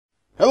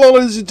Hello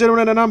ladies and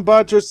gentlemen, and I'm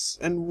Ft.RozaldVane,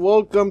 and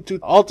welcome to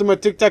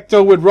Ultimate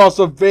Tic-Tac-Toe with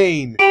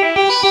RozaldVane.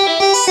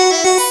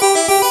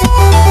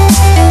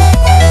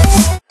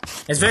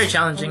 It's very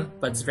challenging,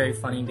 but it's very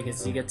funny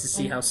because you get to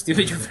see how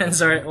stupid your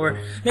friends are, or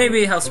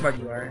maybe how smart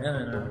you are. I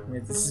don't know.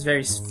 This is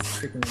very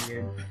freaking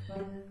weird.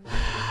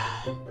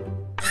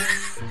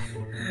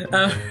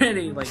 I'm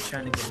really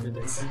trying to get through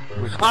this.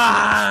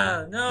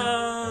 Ah,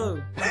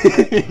 no!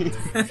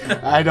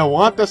 I don't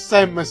want the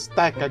same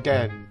mistake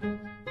again.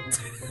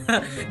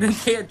 Then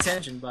pay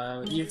attention,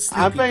 Bio.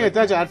 I'm paying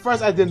attention. At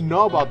first I didn't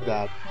know about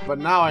that, but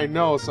now I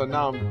know, so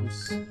now I'm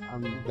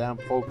damn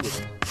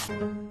focused.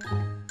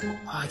 Oh,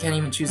 I can't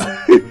even choose it.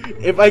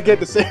 If I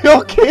get the same,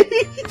 okay.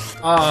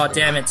 Oh,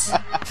 damn it.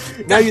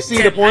 Now you see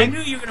the point? I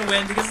knew you were gonna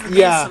win because the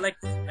game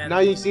selected. Now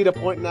you see the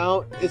point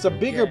now? It's a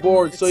bigger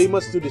board, so you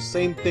must do the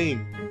same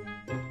thing.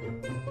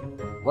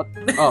 What?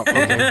 Oh,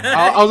 okay.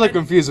 I was like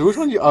confused. Which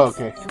one you? Oh,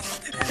 okay.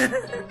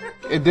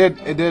 It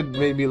did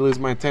make me lose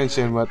my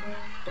attention, but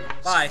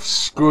bye.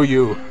 Screw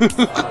you.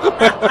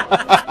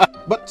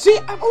 But see,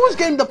 I'm always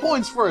getting the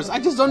points first. I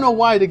just don't know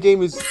why the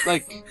game is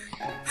like.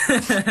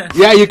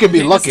 Yeah, you can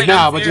be lucky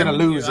now, but you're gonna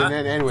lose, and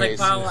then anyways.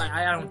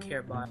 I don't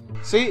care, Bob.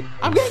 See,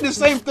 I'm getting the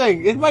same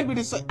thing. It might be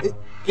the same.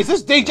 Is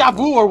this deja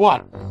vu or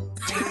what?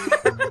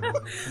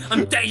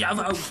 I'm deja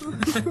vu.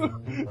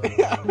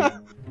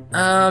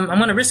 I'm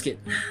gonna risk it.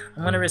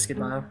 I'm gonna risk it,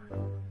 Bob.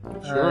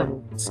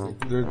 Sure.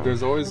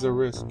 There's always a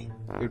risk.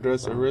 If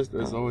there's a risk,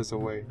 there's always a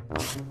way.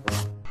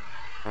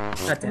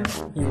 God damn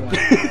it. You won.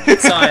 I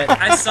saw it.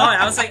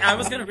 I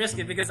was gonna risk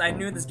it because I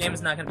knew this game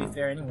is not gonna be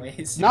fair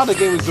anyways. Now the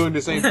game is doing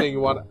the same thing you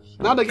want.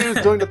 Now the game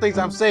is doing the things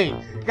I'm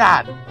saying.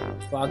 God.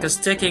 Clock is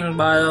ticking,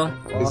 Bio.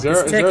 Is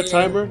there a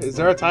timer? Is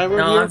there a timer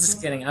No, here? I'm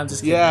just kidding. I'm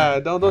just kidding. Yeah,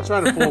 don't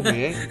try to fool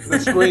me, eh? The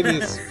screen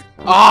is...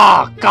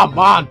 Ah, come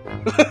on!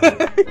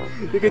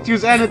 You can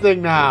choose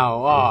anything now.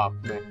 Oh,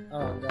 man.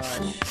 Oh, gosh.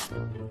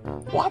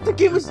 What? The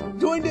game is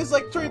doing this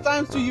like 3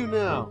 times to you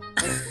now.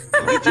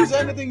 You can choose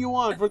anything you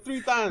want for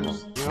 3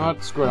 times. You know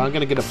what? Screw it. I'm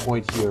gonna get a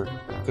point here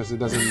because it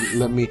doesn't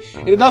let me.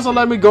 It doesn't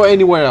let me go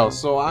anywhere else.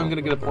 So I'm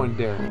gonna get a point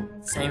there.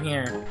 Same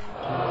here.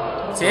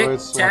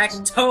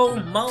 Tic-Tac-Toe,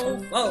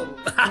 mofo.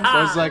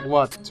 So it's like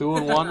what? 2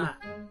 and 1.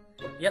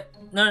 Yep.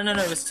 No.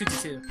 It was 2 to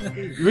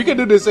 2. We can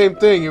do the same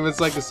thing if it's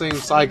like the same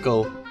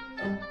cycle.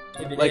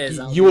 If it like is,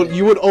 you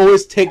would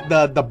always take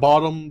the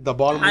bottom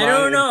line. I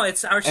don't know.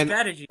 It's our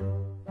strategy.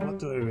 What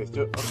do I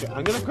do? Okay,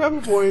 I'm gonna grab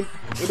a point.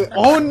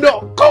 Oh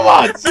no! Come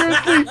on!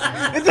 Seriously?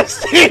 It's the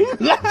same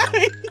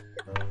line!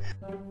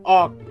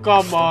 Oh,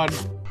 come on.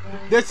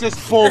 This is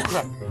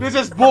bullcrap. This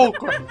is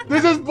bullcrap.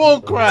 This is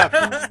bullcrap.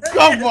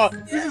 Come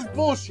on. This is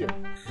bullshit.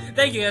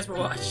 Thank you guys for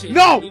watching.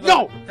 No!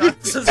 No!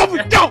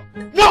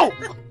 No!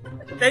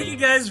 Thank you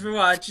guys for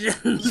watching.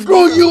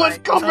 Screw you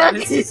and come back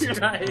here!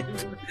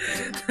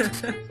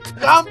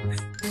 Come!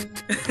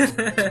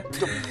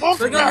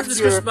 Click on the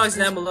description box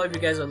down below if you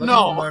guys are looking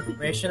for more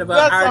information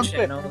about our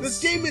channel. This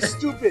game is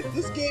stupid.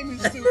 This game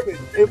is stupid.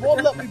 It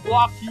won't let me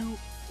block you.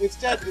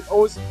 Instead, it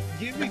always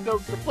give me the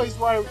place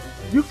where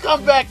you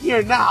come back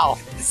here now.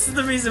 This is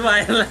the reason why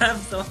I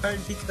laughed so hard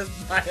because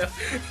Bio.